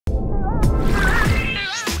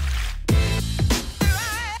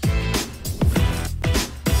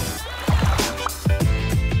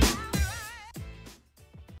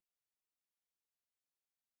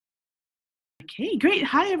Okay, great.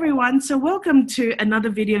 Hi, everyone. So welcome to another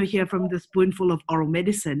video here from the Spoonful of Oral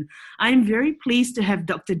Medicine. I'm very pleased to have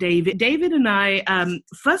Dr. David. David and I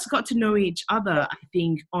first got to know each other, I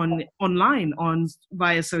think, online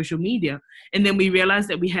via social media. And then we realized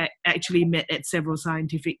that we had actually met at several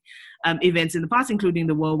scientific events in the past, including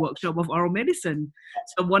the World Workshop of Oral Medicine.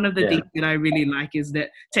 So one of the things that I really like is that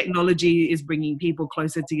technology is bringing people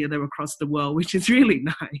closer together across the world, which is really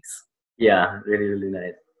nice. Yeah, really, really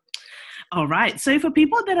nice. All right. So for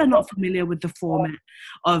people that are not familiar with the format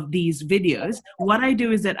of these videos, what I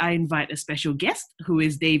do is that I invite a special guest, who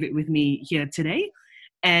is David with me here today.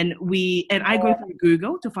 And I go through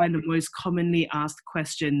Google to find the most commonly asked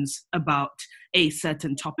questions about a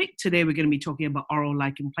certain topic. Today, we're going to be talking about oral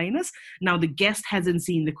lichen planus. Now, the guest hasn't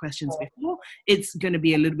seen the questions before. It's going to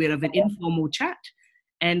be a little bit of an informal chat.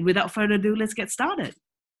 And without further ado, let's get started.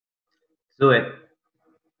 Do it.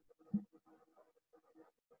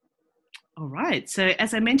 All right. So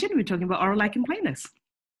as I mentioned, we're talking about oral lichen planus.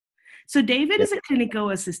 So David is a clinical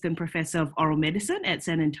assistant professor of oral medicine at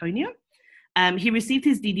San Antonio. He received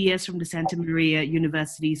his DDS from the Santa Maria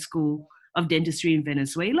University School of Dentistry in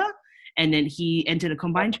Venezuela. And then he entered a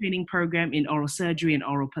combined training program in oral surgery and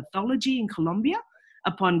oral pathology in Colombia.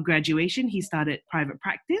 Upon graduation, he started private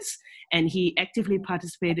practice, and he actively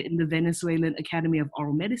participated in the Venezuelan Academy of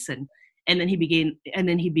Oral Medicine. And then he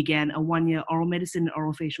began a 1-year oral medicine and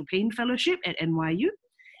oral facial pain fellowship at NYU.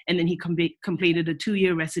 And then he completed a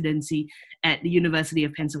 2-year residency at the University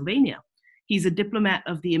of Pennsylvania. He's a diplomat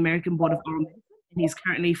of the American Board of Oral Medicine, and he's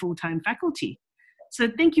currently full-time faculty. So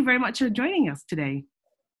thank you very much for joining us today.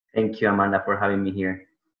 Thank you, Amanda, for having me here.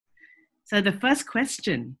 So the first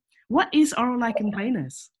question, what is oral lichen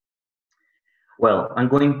planus? Well, I'm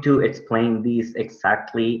going to explain this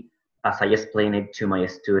exactly as I explain it to my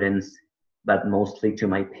students, but mostly to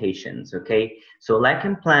my patients, okay? So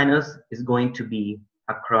lichen planus is going to be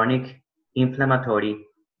a chronic inflammatory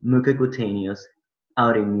mucocutaneous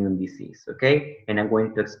autoimmune disease, okay? And I'm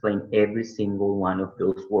going to explain every single one of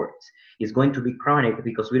those words. It's going to be chronic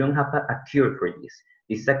because we don't have a cure for this.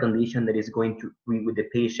 This is a condition that is going to be with the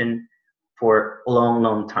patient for a long,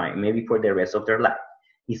 long time, maybe for the rest of their life.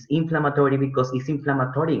 It's inflammatory because it's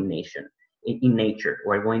inflammatory in nature.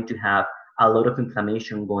 We're going to have a lot of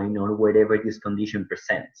inflammation going on wherever this condition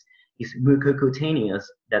presents. It's mucocutaneous.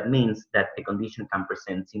 That means that the condition can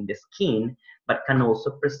present in the skin, but can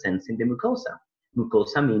also present in the mucosa.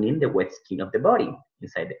 Mucosa meaning the wet skin of the body,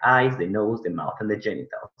 inside the eyes, the nose, the mouth, and the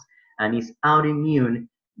genitals. And it's autoimmune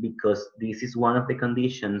because this is one of the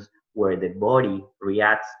conditions where the body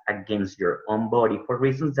reacts against your own body for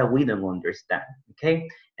reasons that we don't understand, okay?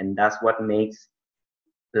 And that's what makes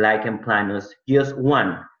lichen planus just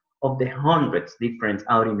one of the hundreds different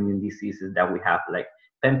autoimmune diseases that we have, like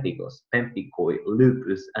pemphigus, pemphigoid,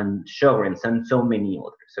 lupus, and Sjogren's, and so many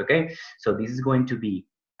others, okay? So this is going to be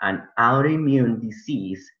an autoimmune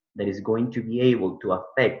disease that is going to be able to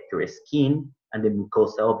affect your skin and the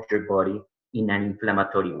mucosa of your body in an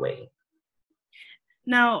inflammatory way.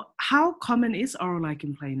 Now, how common is oral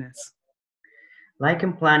lichen planus?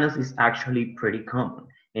 Lichen planus is actually pretty common,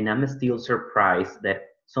 and I'm still surprised that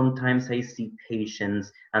sometimes I see patients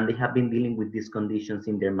and they have been dealing with these conditions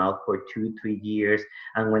in their mouth for 2-3 years,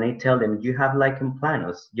 and when I tell them you have lichen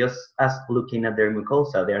planus, just as looking at their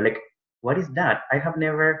mucosa, they're like, what is that? I have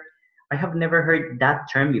never heard that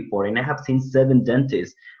term before, and I have seen 7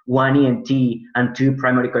 dentists, 1 ENT, and 2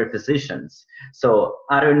 primary care physicians. So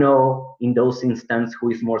I don't know in those instances who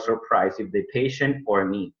is more surprised, if the patient or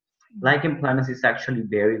me. Lichen planus is actually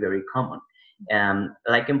very, very common.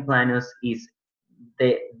 Lichen planus is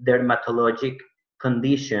the dermatologic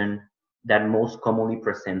condition that most commonly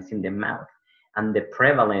presents in the mouth, and the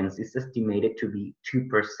prevalence is estimated to be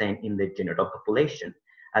 2% in the general population.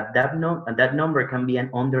 That number can be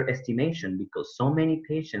an underestimation because so many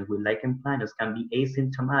patients with lichen planus can be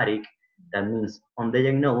asymptomatic. That means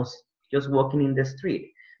undiagnosed, just walking in the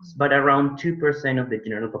street. But around 2% of the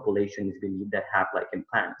general population is believed that have lichen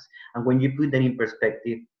planus. And when you put that in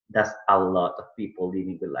perspective, that's a lot of people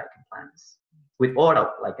living with lichen planus, with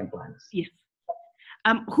oral lichen planus. Yes.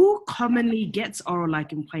 Who commonly gets oral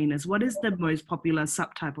lichen planus? What is the most popular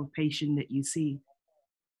subtype of patient that you see?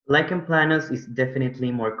 Lichen planus is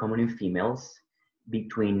definitely more common in females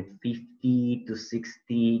between 50 to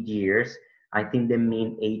 60 years. I think the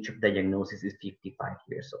mean age of diagnosis is 55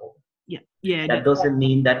 years old. Yeah. That doesn't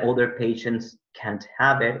mean that other patients can't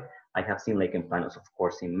have it. I have seen lichen planus, of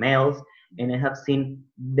course, in males, and I have seen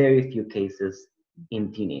very few cases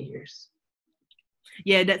in teenagers.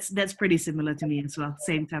 Yeah, that's pretty similar to me as well.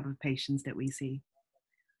 Same type of patients that we see.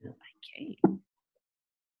 Okay.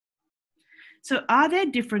 So are there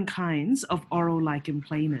different kinds of oral lichen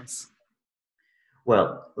planus?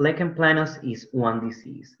 Well, lichen planus is one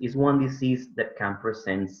disease. It's one disease that can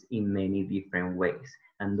present in many different ways,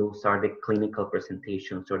 and those are the clinical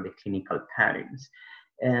presentations or the clinical patterns.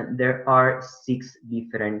 And there are 6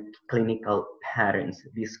 different clinical patterns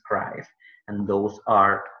described, and those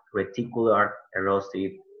are reticular,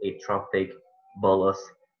 erosive, atrophic, bullous,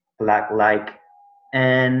 plaque-like,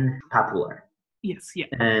 and papular. Yes, yeah.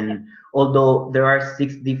 And although there are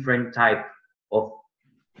 6 different types of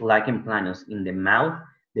lichen planus in the mouth,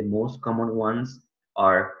 the most common ones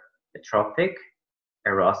are atrophic,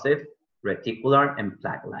 erosive, reticular, and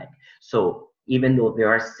plaque-like. So even though there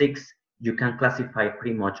are 6, you can classify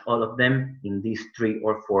pretty much all of them in these 3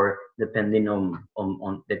 or 4, depending on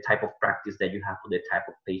the type of practice that you have or the type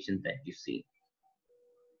of patient that you see.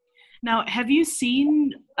 Now, have you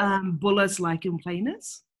seen bullous lichen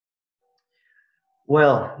planus?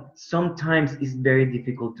 Well, sometimes it's very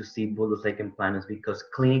difficult to see bullous lichen planus because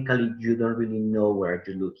clinically you don't really know where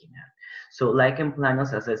you're looking at. So lichen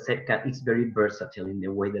planus, as I said, it's very versatile in the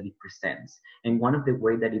way that it presents. And one of the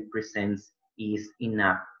way that it presents is in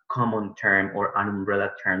a common term or an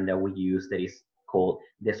umbrella term that we use that is called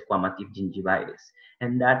desquamative gingivitis.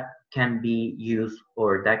 And that can be used,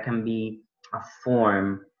 or that can be a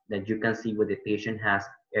form that you can see where the patient has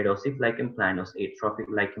erosive lichen planus, atrophic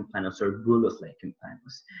lichen planus, or bullous lichen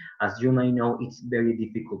planus. As you may know, it's very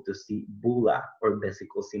difficult to see bulla or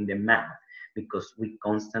vesicles in the mouth because we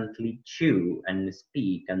constantly chew and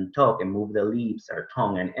speak and talk and move the lips, our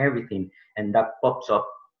tongue, and everything, and that pops up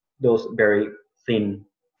those very thin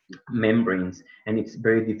membranes, and it's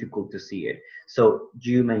very difficult to see it. So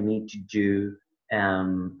you may need to do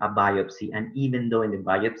a biopsy, and even though in the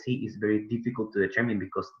biopsy it's very difficult to determine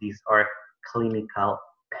because these are clinical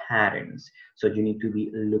patterns, so you need to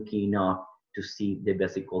be lucky enough to see the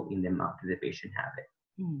vesicle in the mouth if the patient have it.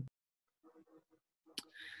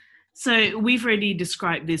 So we've already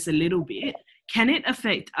described this a little bit. Can it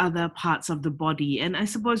affect other parts of the body? And I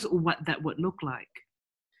suppose what that would look like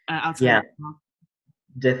outside. Yeah,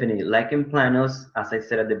 definitely. Lichen planus, as I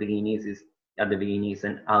said at the beginning, is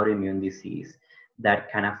an autoimmune disease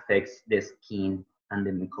that can affect the skin and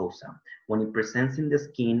the mucosa. When it presents in the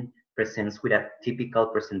skin, presents with a typical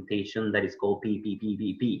presentation that is called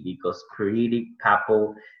PPPPP because pruritic,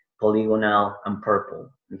 papal, polygonal, and purple.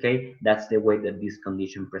 Okay, that's the way that this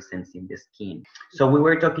condition presents in the skin. So we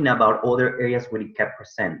were talking about other areas where it can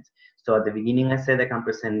present. So at the beginning, I said it can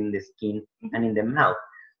present in the skin and in the mouth,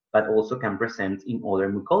 but also can present in other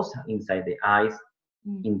mucosa, inside the eyes,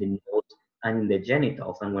 in the nose, and in the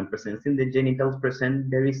genitals. And when presents in the genitals, present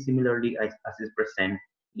very similarly as is present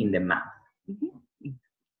in the mouth.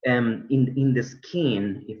 In the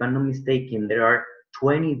skin, if I'm not mistaken, there are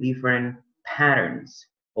 20 different patterns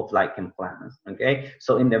of lichen planus. Okay,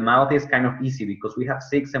 so in the mouth is kind of easy because we have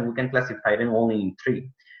 6 and we can classify them only in 3.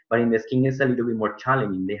 But in the skin, it's a little bit more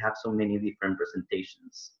challenging. They have so many different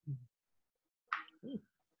presentations.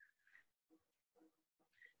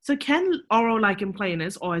 So can oral lichen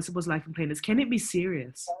planus, or I suppose lichen planus, can it be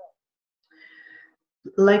serious?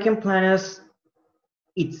 Lichen planus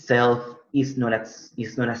itself is not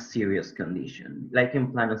a serious condition. Lichen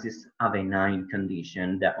planus is a benign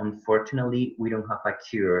condition that unfortunately we don't have a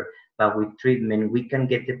cure, but with treatment we can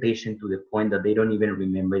get the patient to the point that they don't even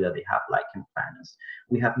remember that they have lichen planus.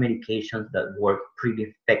 We have medications that work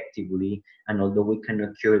pretty effectively, and although we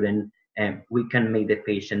cannot cure them, we can make the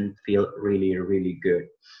patient feel really, really good.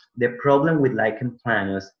 The problem with lichen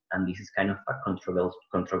planus, and this is kind of a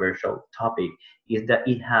controversial topic, is that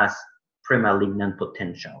it has premalignant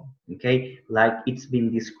potential. Okay, like it's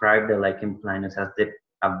been described, the lichen planus has the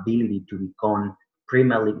ability to become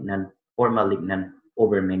premalignant or malignant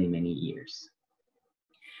over many, many years.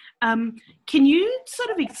 Can you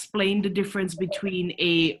sort of explain the difference between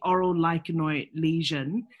a oral lichenoid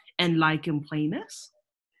lesion and lichen planus?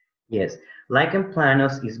 Yes, lichen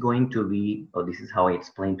planus is going to be, or this is how I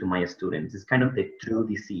explain to my students, it's kind of the true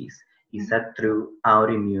disease. It's a true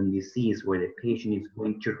autoimmune disease where the patient is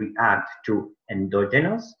going to react to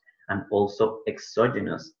endogenous and also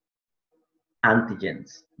exogenous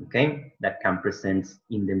antigens, okay, that can present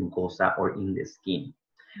in the mucosa or in the skin.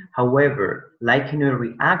 However, lichenoid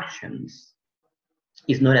reactions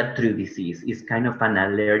is not a true disease. It's kind of an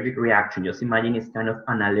allergic reaction. Just imagine it's kind of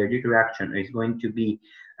an allergic reaction. It's going to be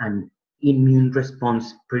an immune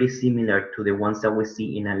response pretty similar to the ones that we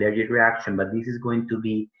see in allergic reaction, but this is going to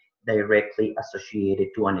be directly associated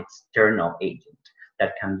to an external agent.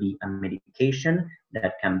 That can be a medication,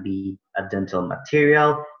 that can be a dental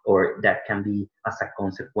material, or that can be as a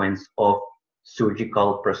consequence of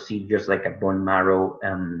surgical procedures like a bone marrow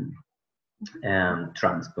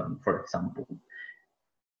transplant, for example.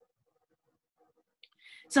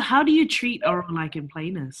 So how do you treat oral lichen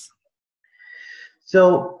planus?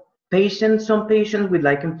 So some patients with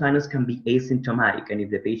lichen planus can be asymptomatic, and if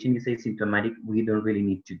the patient is asymptomatic, we don't really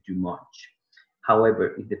need to do much.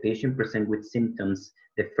 However, if the patient presents with symptoms,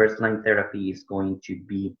 the first line therapy is going to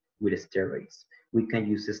be with steroids. We can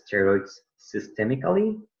use steroids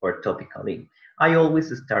systemically or topically. I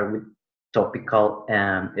always start with topical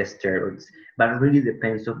steroids, but really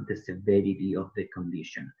depends on the severity of the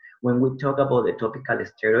condition. When we talk about the topical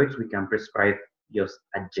steroids, we can prescribe just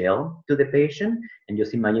a gel to the patient, and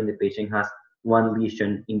just imagine the patient has one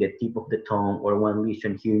lesion in the tip of the tongue or one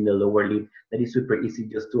lesion here in the lower lip. That is super easy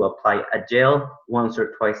just to apply a gel once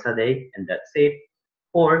or twice a day, and that's it.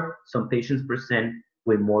 Or some patients present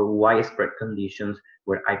with more widespread conditions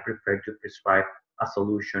where I prefer to prescribe a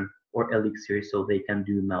solution or elixir so they can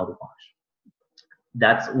do mouthwash.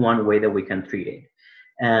 That's one way that we can treat it.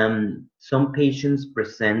 Some patients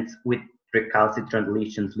present with recalcitrant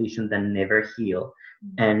lesions, lesions that never heal.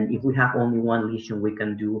 And if we have only one lesion, we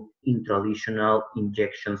can do intralesional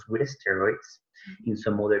injections with steroids. In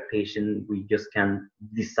some other patients, we just can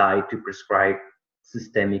decide to prescribe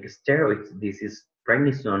systemic steroids. This is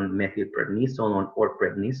prednisone, methylprednisolone, or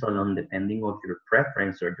prednisolone, depending on your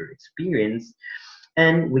preference or your experience.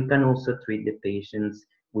 And we can also treat the patients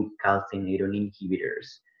with calcineurin inhibitors.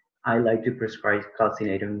 I like to prescribe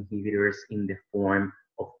calcineurin inhibitors in the form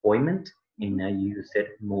of ointment, and I use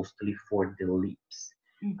it mostly for the lips.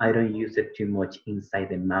 I don't use it too much inside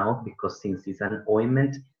the mouth because since it's an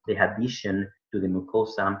ointment, the addition to the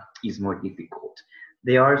mucosa is more difficult.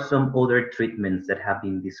 There are some other treatments that have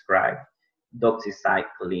been described,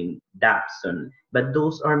 doxycycline, dapsone, but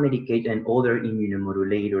those are medicated and other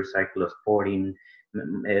immunomodulators, cyclosporin,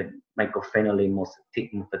 mycophenolate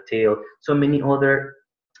mofetil, so many other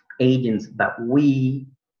agents. But we,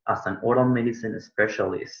 as an oral medicine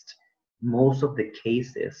specialist, most of the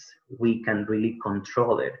cases we can really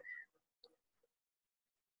control it.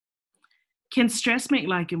 Can stress make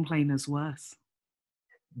lichen planus worse?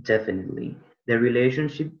 Definitely. The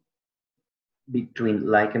relationship between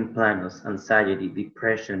lichen planus, anxiety,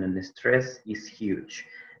 depression, and stress is huge.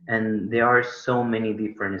 And there are so many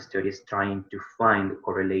different studies trying to find the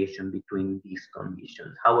correlation between these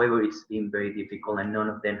conditions. However, it's been very difficult and none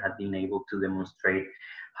of them have been able to demonstrate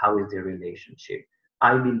how is the relationship.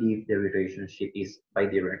 I believe the relationship is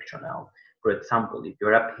bidirectional. For example, if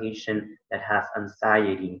you're a patient that has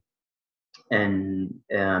anxiety and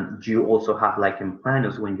you also have lichen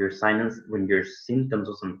planus, when your symptoms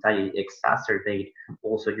of anxiety exacerbate,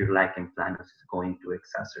 also your lichen planus is going to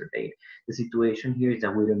exacerbate. The situation here is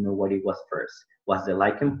that we don't know what it was first. Was the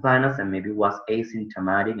lichen planus and maybe was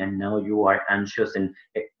asymptomatic and now you are anxious and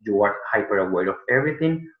you are hyper aware of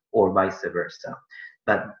everything, or vice versa.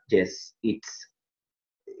 But yes, it's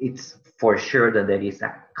for sure that there is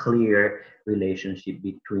a clear relationship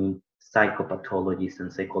between psychopathologies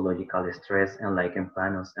and psychological stress and lichen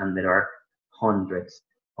planus, and there are hundreds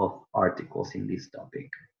of articles in this topic.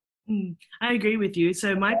 I agree with you.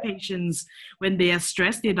 So my patients, when they are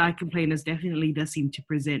stressed, their lichen planus definitely does seem to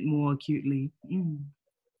present more acutely.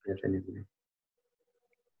 Definitely.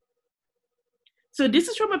 So this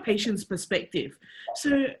is from a patient's perspective.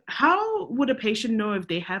 So how would a patient know if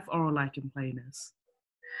they have oral lichen planus?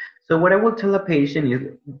 So what I will tell a patient is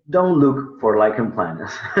don't look for lichen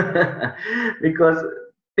planus because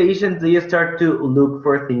patients, they start to look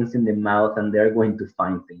for things in the mouth and they're going to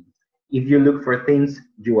find things. If you look for things,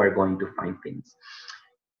 you are going to find things.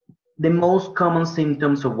 The most common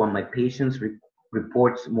symptoms of what my patients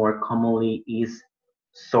reports more commonly is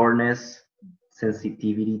soreness,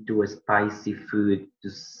 sensitivity to spicy food, to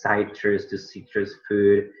citrus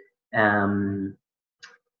food,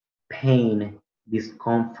 pain,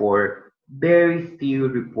 discomfort. Very few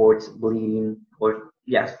reports bleeding, or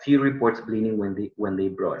yes, few reports bleeding when they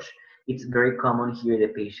brush. It's very common here the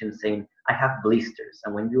patient saying, I have blisters,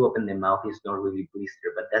 and when you open the mouth, it's not really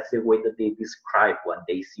blister, but that's the way that they describe what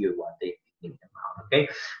they see or what they feel in the mouth. Okay,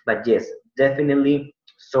 but yes, definitely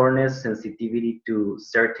soreness, sensitivity to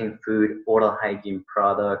certain food, oral hygiene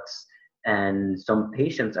products, and some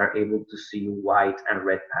patients are able to see white and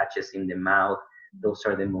red patches in the mouth. Those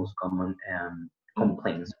are the most common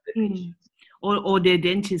complaints of the patients. Or their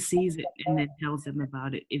dentist sees it and then tells them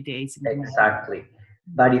about it if they're asymptomatic. Exactly.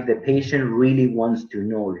 But if the patient really wants to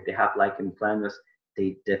know if they have lichen planus,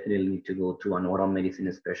 they definitely need to go to an oral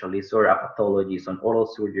medicine specialist or a pathologist, an oral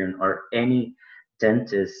surgeon, or any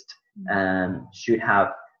dentist should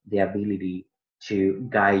have the ability to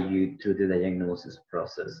guide you through the diagnosis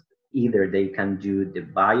process. either they can do the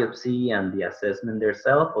biopsy and the assessment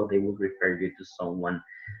themselves, or they will refer you to someone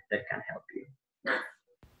that can help you.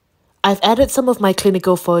 I've added some of my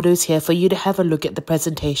clinical photos here for you to have a look at the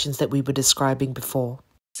presentations that we were describing before.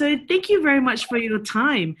 So thank you very much for your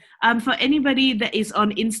time. For anybody that is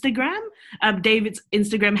on Instagram, David's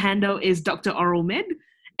Instagram handle is Dr. Oral Med,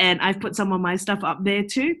 and I've put some of my stuff up there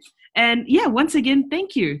too. And yeah, once again,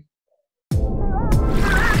 thank you.